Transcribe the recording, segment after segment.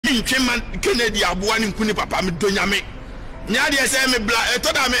Twene Kennedy abuani nkuni papa me donyame. Nya dey say me bla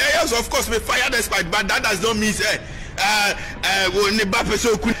told am yes of course me fire despite but that does not mean say wo ne ba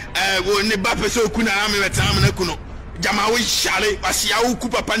peso ku na me betam na kuno. Jama we share Kwasia wo ku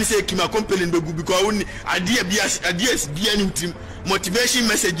papa ni say kima company begu because woni ade bia ni utim motivation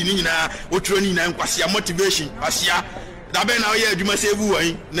message ni nyina wo tro ni nyina Kwasia motivation Kwasia da be na ye adwuma say bu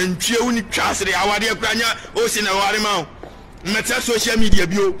wan na ntwie wo ni twasere awade akuranya o si na ware ma meta social media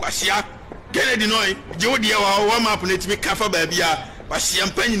bio Kwasia Kennedy noy je wo de wa map na timi kafa ba bia Kwasia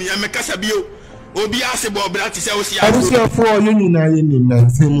mpanyi ya mekasa bio obi ase bo bra ti se wo si abusia for you nyina ye ni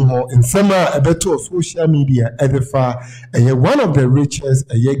nansem ho nsema ebeto social media edefa one of the richest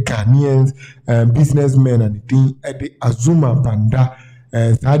Ghanaians businessmen and the Azuma Banda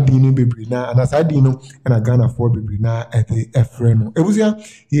Sadino Bebrina and Sadino and a Ghana for Bebrina at the Efreno. Ebusia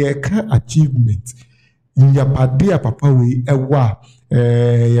ye ka achievement in your padia papa we ewa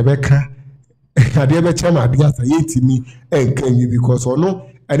yebeka adebe chama adia sayeti mi enkenyi because ono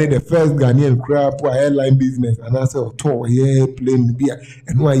and the first Ghanaian crab airline business and I said to yeah plane beer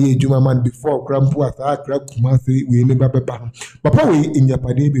and why ye juma man before crampo as crab kumasi we never papa we in your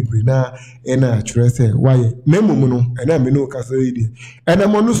padi bebrina and I say why memono and I know castle and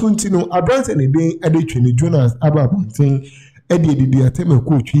I'm on suntino advance any day at the Twene Jonas about thing Eddie the attempt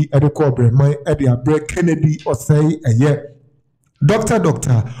coach at the corporate my Eddie break Kennedy Osei a year Doctor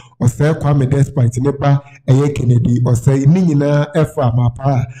Osei Kwame despite nepa Kennedy Osei ni nyina efa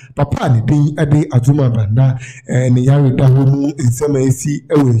papa ni din ade Azuma Banda ni yare da homu nsema esi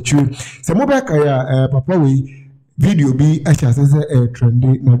ewechu se mo ba kaya papa we video bi acha se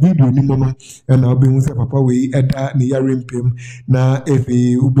trendy na video ni mono na obehu se papa we eda ni yare mpem na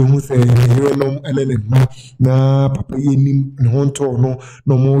efe obehu se yerenom enene ma na papa ye nim ne honto no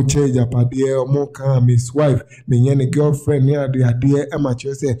mo che japade mo ka miss wife me nye girlfriend ni ade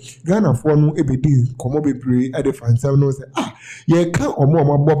amache se Ghana for no ebedi komo bebre ade fansam no se ye ka omo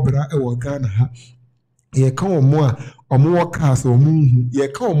mabobra e wo Ghana ha ye ka omo a omo cars omo ye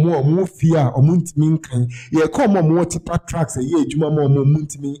ka omo fia omo ntimi nkan ye ka omo tipa tracks ye adwuma omo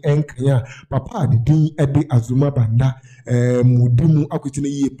ntimi enkan a papa de din ede Azuma Banda mudimu akutine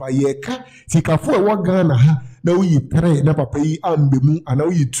ye pa ye ka sikafo e wo Ghana ha na uyi pere na papa yi ambemu ana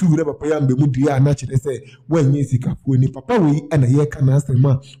uyi tu na papa yi ambemu dia na chede se wanye sikafo ni papa we na ye ka na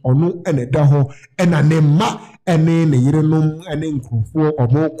asema ono ene da ho ena ne ma ene ne yerenom ene nkrofo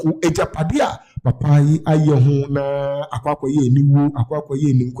omoku ejapade a papa yi aye ho na akwakwa ye niwu akwakwa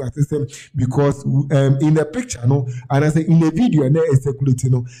ye ninku asem because in the picture no and I say in the video na execute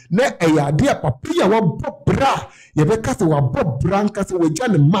no na eyade a papa ya wa bobra ye be kase wa bobra nkase we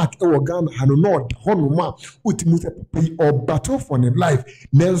jane mark e wo Ghana hano no hono ma utimu se papa yi or battle for the life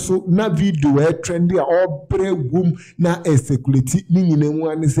nenso na video trendy a obre wom na execute ni nyina mu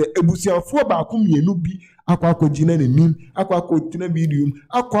ani se ebusiafo ba ko mienu bi akwa jina ne nim akwa tina video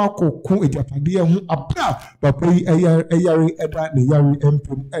akwa ku ejapade ho abra papa yi eyare eda ne yare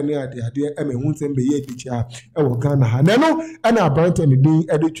empem ene ade emehu sembe ye dicha e wo Ghana ha no ana abrante ne din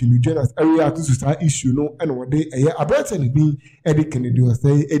ede Twene Jonas area to sa issue no ene wo de abrante ne din ede Kennedy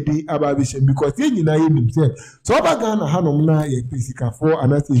Osei edi ababishe because ye nyina ye nim se so ba Ghana ha no na ye pesikafo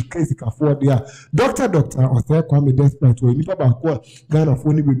anase kesikafo de a Doctor Osei Kwame despite we nipa ba ko Ghana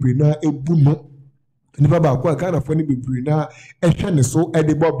fo ni bebre na ebu no nipa ba ko Ghana fo ni bebre na ehwe ne so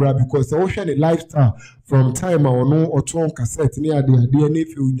ede bobra because o hwe ne lifestyle from time ono oton cassette ni ade ne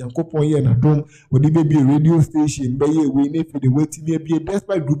fi Nyankopon ye na dom odi be radio station be ye we ne fi the waiting be a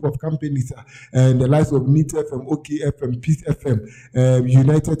despite group of companies and the likes of NIT FM, OK FM, Peace FM,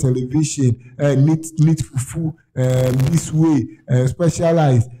 United Television, NIT Fufu, This Way,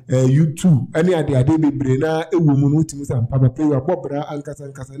 Specialized, YouTube, any ade be brena e wo mu no timi sam papa pe wa bobra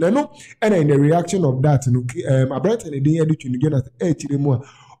ankasa no and in the reaction of that no abrant and dey ede Twene Jonas chire mu a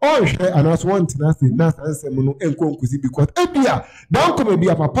all share and as one to na ansem no enko nkuzi because ebia dan come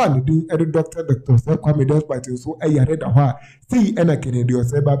bia papa ne din ede Dr. Osei Kwame despite so eyare da ho see ena Kennedy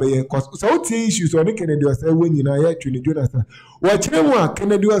Osei ba be cause so tie issues on Kennedy Osei wanyina ya Twene Jonas wa chire mu a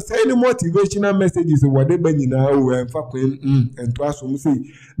Kennedy Osei ni motivational messages wo de banyina o emfa kwen ento asom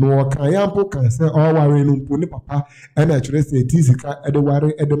sei no kan yampo kan say all ware no mpo ni papa ena chire say tisika ede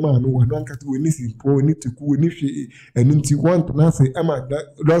ware ede ma no wa dan kata we ni simpo ni tiku ni hwe eni nti want na say ema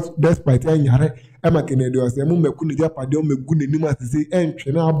despite anyare ema Kennedy Osei mu meku ni japade o megu ni nim asese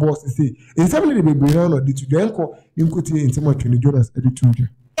entwe na abo sese ensem ni bebre na no di tudenko nkuti ensem Twene Jonas edi tuja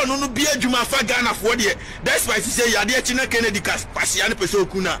no bi adwuma fa Ghana for de despite say yade achi na Kennedy Kwasia ne pese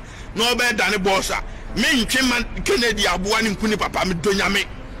okuna no be dane bossa me ntwe Kennedy aboa ne nkuni papa me donyame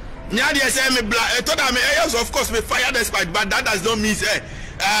nya de say me bla told me yes of course me fire despite but that does not mean say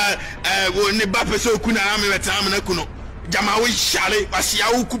wo ne ba person ku na am betam na ku no jama wo share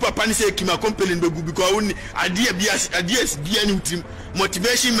Kwasia wo ku papa ni say kima company be gu because woni idea bia ni utim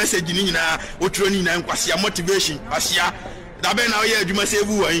motivation message ni nyina wo tro ni nyina Kwasia motivation Kwasia da be na wo ye adwuma say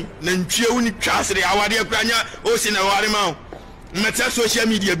bu wan na ntwie wo ni twasere awade akuranya o si na ware ma wo meta social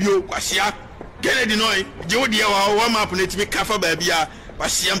media bio Kwasia Kennedy noy je wo de wa map na timi kafa ba bia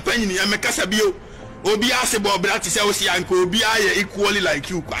Kwasia mpanyini ya mekasa bio obi ase bo bra ti se wo si anko obi aye equally like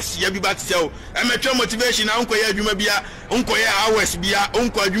you Kwasia bi ba ti se wo emetwa motivation na nko ye adwuma bia nko ye hours bia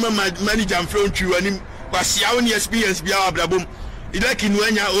nko adwuma manager mfro ntwi anim Kwasia wo ni experience bia abrabom idaki nu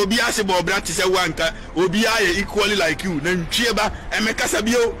anya obi ase bo bra ti se wo anka obi aye equally like you na ntwie ba emekasa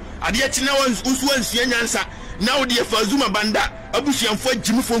bio ade ati na wonsu wansia nyansa na wo de fazuma banda abusuamfo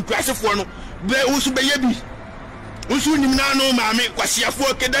jimfo nkurasefo no be wosu be ye bi wosu nim na no maame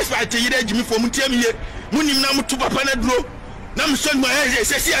Kwasiafo ke despite yire jimfo mutiam ye munim na mutu papa na duro na mson ma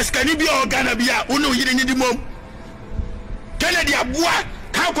sesi askani bi organa bia wo no yire nyidi mom Kennedy aboa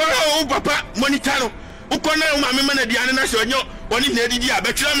ka ko o papa monitor no ukona o maame mana diane na se onyo woni na didi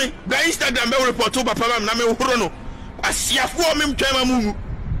abetwera me ba Instagram be report o papa mam na me horo no Kwasiafo me mtwema mu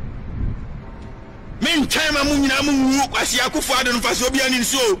men chama mu nyina mu Kwasia akufo ade no faso bia ni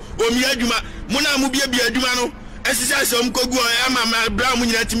so o mi adwuma mu na mu bia adwuma no esisa se om kogu ama bra mu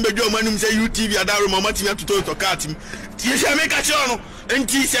nyina timbedwo manum se UTV adaro mama timia tuto to katim tie se me ka che no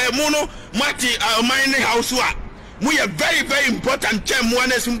enti se mu no mati mine house wa mu ye very very important term mu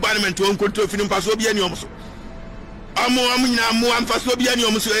na sum parliament won control finim faso bia ni omso amu nyina mu am faso bia ni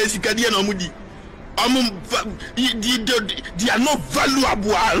omso esikade na omudi amu di are not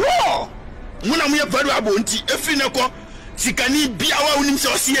valuable at all. Muna mu ye valuable nti efri ne ko sikani bia wa unim se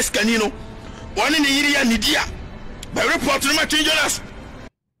osi sikani no woni ne yiri ya nidia by report no ma Twene Jonas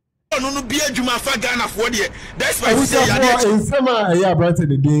no bia adwuma fa Ghana for de that's why we say ya de in sama ya brother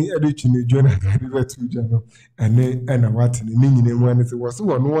the day edu Twene Jonas be tu jano ene na wat ne nyine mu ane se wo so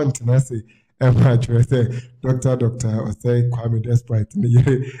no want na say Emma say Doctor Osei Kwame despite ne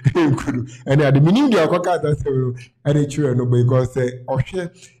yere nkuru ene ade minim dia akoka that say ade chire no because ohwe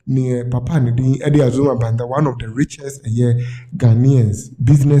ne papa ne din ade Azuma Banda one of the richest Ghanaians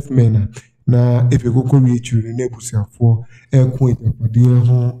businessmen na efekoko wi chire na ebusiafo enko ejapade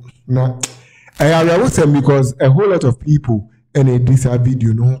ho na I was saying because a whole lot of people and this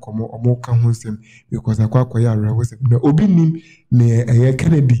video no come omo ka ho sem because akwa ya was na obi nim ne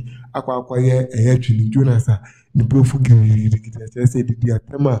Kennedy akwa ye Twene Jonas ne profu gidi say di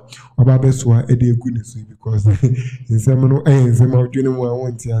atema oba besoa e de egu ne so because nsem no nsem odwene mu a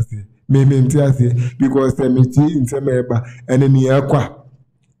won ti ase me nti ase because me ti nsem eba ene ne akwa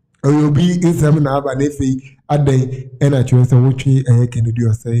obi nsem na aba na fei adan ena chwe se wotwe Kennedy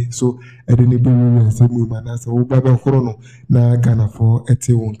Osei so ede ne bi nsem mu mana so wo ba horo no na Ghana for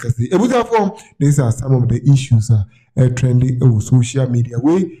ete won kase ebuza form these are some of the issues trending on social media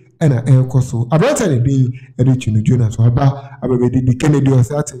we ena enkoso abranta ne bin ede Twene Jonas so aba ababedi di Kennedy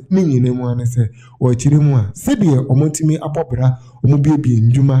Osei ni nyine mu ane se o chire mu a se de omontimi abobra omo bie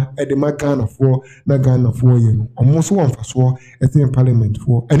ndwuma ede ma Ghana for na Ghana for ye no omo so wonfaso ete parliament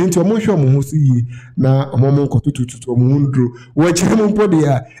for ene nti omo hwe omo ho so yi na omo nkotututu omo ndro wo chire mu pode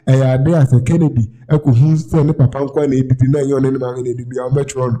ya ade ase Kennedy akuhu se ne papa nkwa na edidi na ye onene ma ne edidi a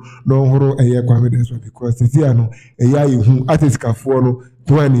ometro no horo Kwame deswa because sisi ano yehu atisikafo no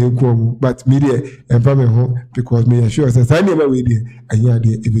Twene Jonas but media environment ho because me sure say say never we there anya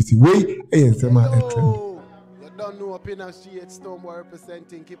there ebesi way ensema trend. You don't know Pinax GH Storm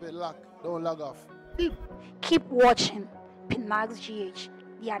representing, keep it locked, don't log off. Keep watching Pinax GH,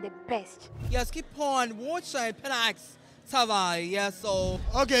 they are the best. Yes, keep on watching Pinax TV. Yes, so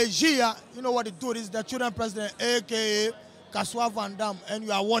Okay, Gia, you know what to do. This is the children president, aka Kwasia Van Dam, and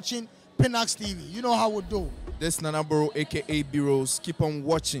you are watching Pinax TV. You know how we do. This Nana Borough, aka Bureaus. Keep on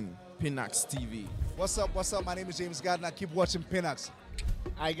watching Pinax TV. What's up? What's up? My name is James Gardner. Keep watching Pinax.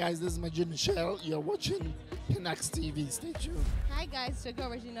 Hi guys, this is Majid Michelle. You're watching Pinax TV. Stay tuned. Hi guys, it's your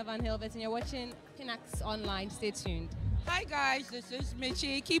girl Regina Van Hilbert and you're watching Pinax Online. Stay tuned. Hi guys, this is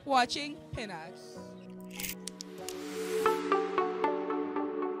Michi. Keep watching Pinax.